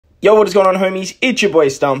Yo, what is going on, homies? It's your boy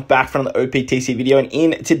Stump, back from the Optc video, and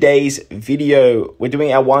in today's video, we're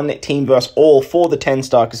doing our one team versus all for the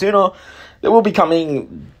 10-star Xeno that will be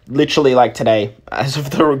coming literally like today, as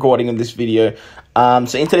of the recording of this video.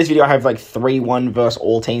 So in today's video, I have like 3-1 versus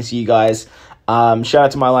all teams for you guys. Shout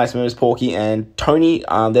out to my alliance members, Porky and Tony.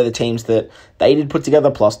 They're the teams that they did put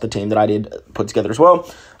together, plus the team that I did put together as well.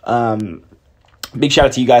 Big shout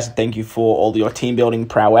out to you guys and thank you for all your team building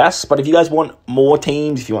prowess. But if you guys want more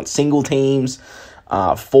teams, if you want single teams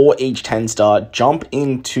for each 10-star, jump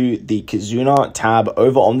into the Kizuna tab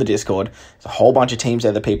over on the Discord. There's a whole bunch of teams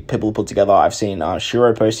there that people put together. I've seen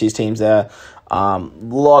Shiro post his teams there.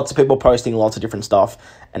 Lots of people posting lots of different stuff.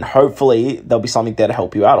 And hopefully there'll be something there to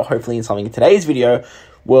help you out. Or hopefully in something in today's video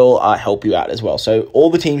will help you out as well. So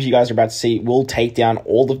all the teams you guys are about to see will take down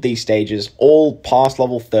all of these stages, all past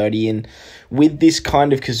level 30. And with this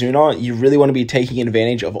kind of Kizuna, you really want to be taking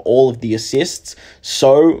advantage of all of the assists.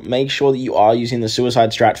 So make sure that you are using the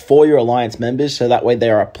suicide strat for your alliance members. So that way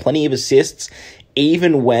there are plenty of assists,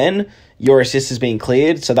 even when your assist is being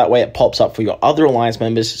cleared, so that way it pops up for your other alliance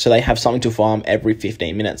members, so they have something to farm every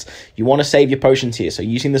 15 minutes. You want to save your potions here, so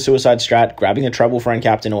using the suicide strat, grabbing a trouble friend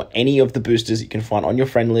captain, or any of the boosters you can find on your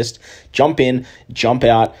friend list, jump in, jump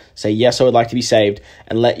out, say yes, I would like to be saved,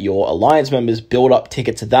 and let your alliance members build up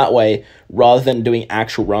tickets that way, rather than doing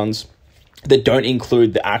actual runs that don't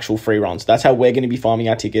include the actual free runs. That's how we're going to be farming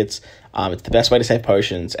our tickets. It's the best way to save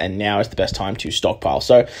potions, and now is the best time to stockpile.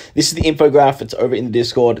 So this is the infograph. It's over in the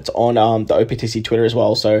Discord. It's on the OPTC Twitter as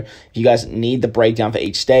well. So if you guys need the breakdown for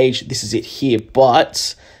each stage, this is it here.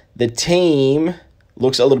 But the team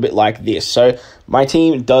looks a little bit like this. So my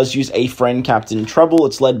team does use a friend captain trouble.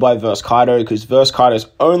 It's led by Verse Kaido, because Verse Kaido's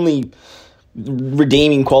only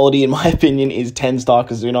redeeming quality, in my opinion, is 10-star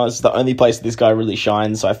Kizuna. It's the only place this guy really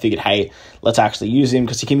shines. So I figured, hey, let's actually use him,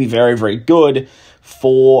 because he can be very, very good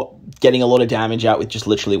for getting a lot of damage out with just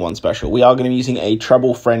literally one special. We are going to be using a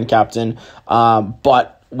Trouble friend captain,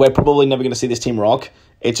 but we're probably never going to see this team rock.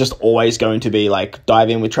 It's just always going to be like dive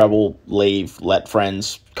in with Trouble, leave, let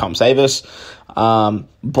friends come save us.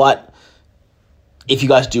 But if you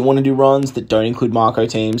guys do want to do runs that don't include Marco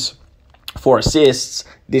teams for assists,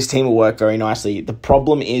 this team will work very nicely. The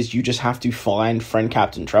problem is you just have to find friend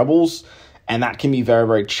captain troubles, and that can be very,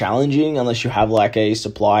 very challenging unless you have like a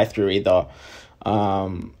supply through either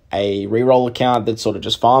a reroll account that sort of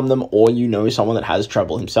just farm them, or you know someone that has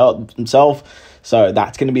trouble himself. So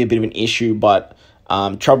that's going to be a bit of an issue, but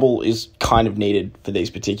trouble is kind of needed for these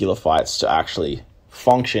particular fights to actually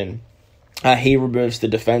function. He removes the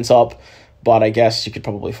defense up, but I guess you could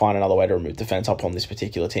probably find another way to remove defense up on this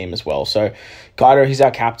particular team as well. So Kaido, he's our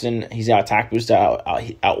captain. He's our attack booster,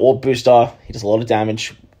 our orb booster. He does a lot of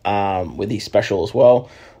damage with his special as well.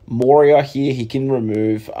 Moria here, he can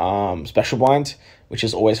remove special blind, which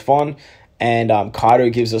is always fun. And Kaido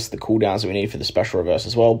gives us the cooldowns that we need for the special reverse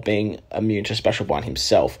as well, being immune to special blind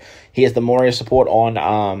himself. He has the Moria support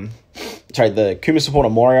on, the Kuma support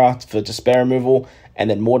on Moria for despair removal, and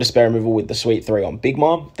then more despair removal with the Sweet 3 on Big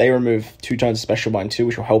Mom. They remove 2 turns of special blind too,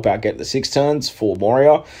 which will help out get the 6 turns for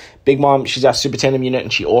Moria. Big Mom, she's our super tandem unit,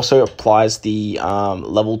 and she also applies the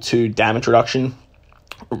level 2 damage reduction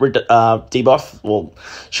debuff. Well,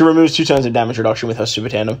 she removes 2 turns of damage reduction with her super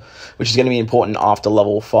tandem, which is going to be important after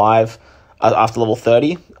level 5, after level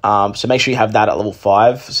 30. So make sure you have that at level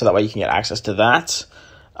 5, so that way you can get access to that.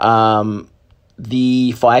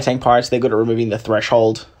 The fire tank pirates, they're good at removing the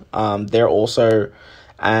threshold. They're also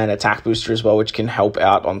an attack booster as well, which can help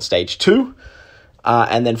out on stage 2.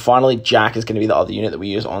 And then finally, Jack is going to be the other unit that we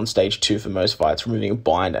use on stage 2 for most fights, removing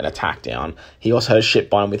bind and attack down. He also has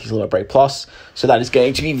shit bind with his limit break plus, so that is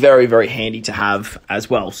going to be very, very handy to have as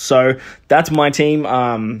well. So that's my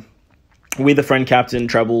team. With a friend captain,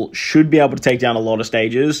 Trouble should be able to take down a lot of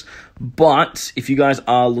stages. But if you guys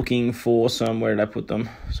are looking for some, where did I put them?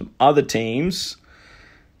 Some other teams.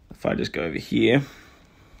 If I just go over here,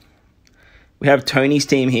 we have Tony's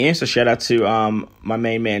team here. So shout out to my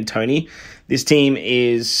main man, Tony. This team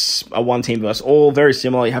is a one team versus all. Very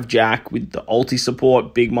similar. You have Jack with the ulti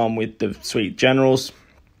support, Big Mom with the sweet generals,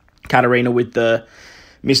 Katarina with the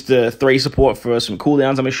Mr. 3 support for some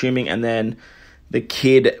cooldowns, I'm assuming, and then the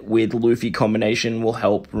Kid with Luffy combination will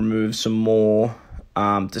help remove some more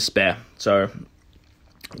despair. So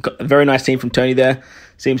got a very nice team from Tony there.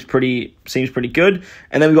 Seems pretty good.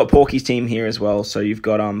 And then we've got Porky's team here as well. So you've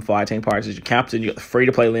got Fire Tank Pirates as your captain. You've got the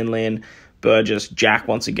free-to-play Lin, Burgess, Jack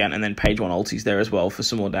once again, and then Page 1 ultis there as well for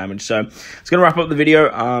some more damage. So it's going to wrap up the video.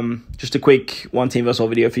 Just a quick one team versus all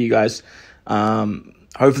video for you guys.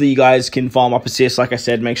 Hopefully you guys can farm up assists. Like I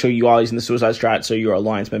said, make sure you are using the suicide strat so your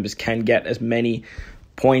alliance members can get as many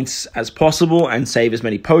points as possible and save as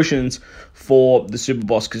many potions for the super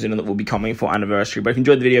boss Xeno that will be coming for anniversary. But if you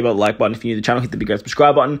enjoyed the video, about the like button. If you're new to the channel, hit the big red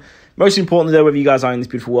subscribe button. Most importantly though, wherever you guys are in this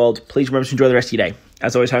beautiful world, please remember to enjoy the rest of your day.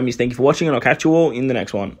 As always, homies, thank you for watching, and I'll catch you all in the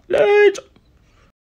next one. Later.